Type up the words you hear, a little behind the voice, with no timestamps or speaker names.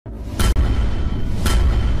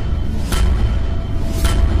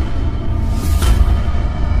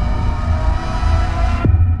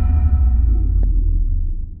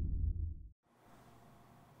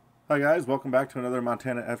Hi guys, welcome back to another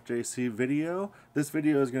MontanaFJC video. This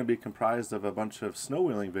video is going to be comprised of a bunch of snow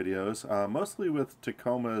wheeling videos, mostly with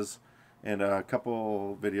Tacomas and a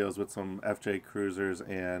couple videos with some FJ Cruisers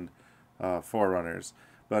and 4Runners.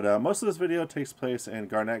 But most of this video takes place in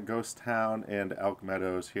Garnet Ghost Town and Elk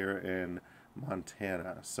Meadows here in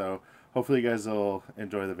Montana. So hopefully you guys will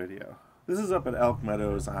enjoy the video. This is up at Elk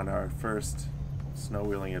Meadows on our first snow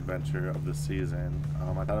wheeling adventure of the season.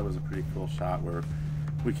 I thought it was a pretty cool shot where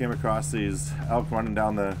we came across these elk running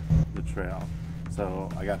down the trail. So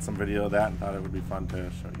I got some video of that and thought it would be fun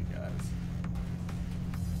to show you guys.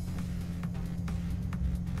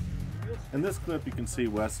 In this clip you can see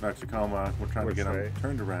Wes in our Tacoma. We're trying to get him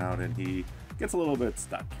turned around and he gets a little bit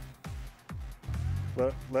stuck.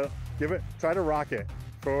 Give it, try to rock it.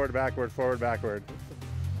 Forward, backward, forward, backward.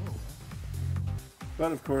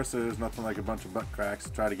 But of course there's nothing like a bunch of butt cracks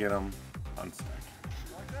to try to get him unstuck.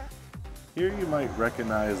 Here you might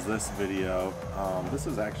recognize this video. This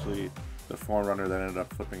is actually the 4Runner that ended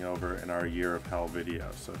up flipping over in our Year of Hell video.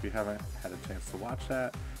 So if you haven't had a chance to watch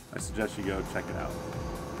that, I suggest you go check it out.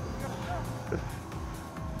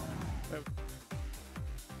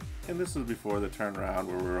 And this is before the turnaround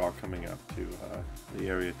where we're all coming up to the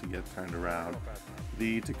area to get turned around.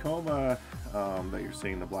 The Tacoma that you're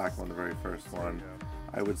seeing, the black one, the very first one,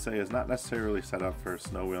 I would say is not necessarily set up for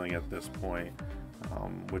snow wheeling at this point.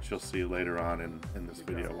 Which you'll see later on in this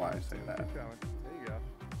video why I say that.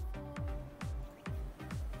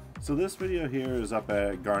 So this video here is up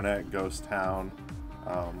at Garnet Ghost Town.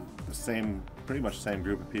 Pretty much same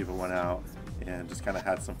group of people went out and just kind of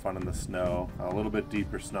had some fun in the snow. A little bit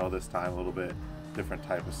deeper snow this time, a little bit different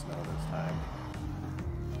type of snow this time.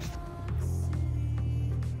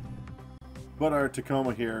 But our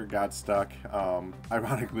Tacoma here got stuck.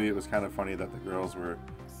 Ironically, it was kind of funny that the girls were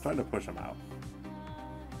trying to push him out.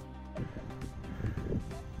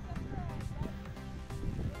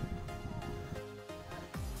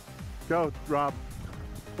 Go, Rob.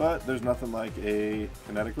 But there's nothing like a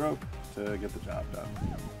kinetic rope to get the job done.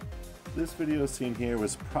 This video scene here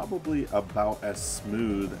was probably about as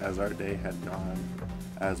smooth as our day had gone,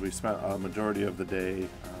 as we spent a majority of the day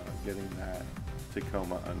getting that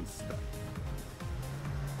Tacoma unstuck.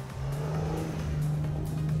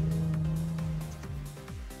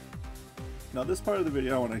 Now this part of the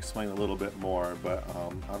video I want to explain a little bit more, but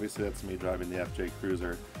obviously that's me driving the FJ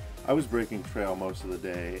Cruiser. I was breaking trail most of the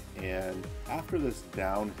day, and after this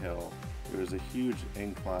downhill there was a huge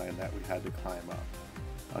incline that we had to climb up.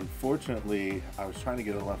 Unfortunately, I was trying to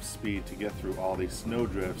get enough speed to get through all these snow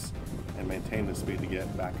drifts and maintain the speed to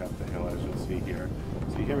get back up the hill, as you'll see here.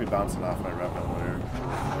 So you hear me bouncing off my rev motor.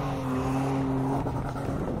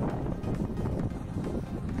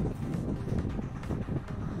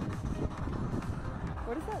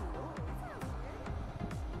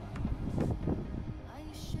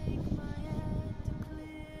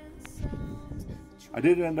 I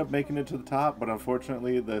did end up making it to the top, but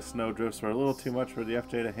unfortunately the snow drifts were a little too much for the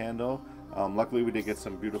FJ to handle. Luckily we did get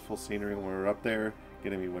some beautiful scenery when we were up there,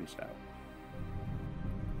 getting me winched out.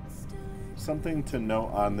 Something to note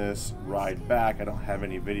on this ride back, I don't have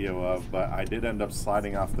any video of, but I did end up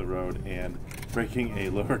sliding off the road and breaking a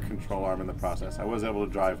lower control arm in the process. I was able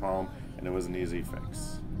to drive home and it was an easy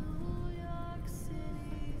fix.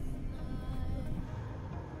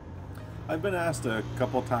 I've been asked a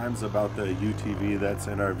couple times about the UTV that's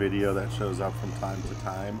in our video that shows up from time to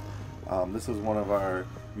time. This is one of our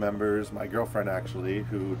members, my girlfriend actually,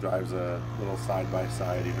 who drives a little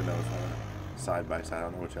side-by-side, even though it's not a side-by-side, I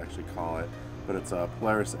don't know what you actually call it, but it's a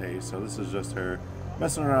Polaris Ace. So this is just her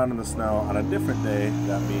messing around in the snow on a different day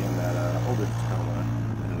that me and that older Tacoma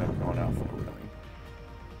ended up going out for a wheeling.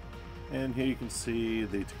 And here you can see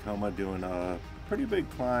the Tacoma doing a pretty big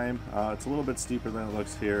climb. It's a little bit steeper than it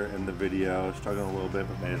looks here in the video. Struggling a little bit,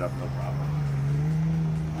 but made it up no problem.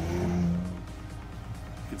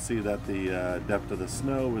 You can see that the depth of the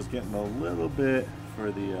snow was getting a little bit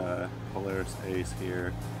for the Polaris Ace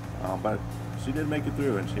here, but she did make it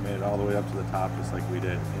through, and she made it all the way up to the top just like we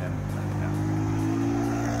did.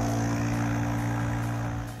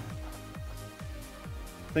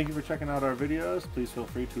 Thank you for checking out our videos. Please feel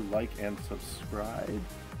free to like and subscribe.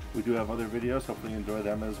 We do have other videos, hopefully you enjoy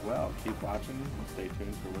them as well. Keep watching and stay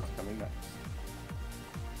tuned for what's coming next.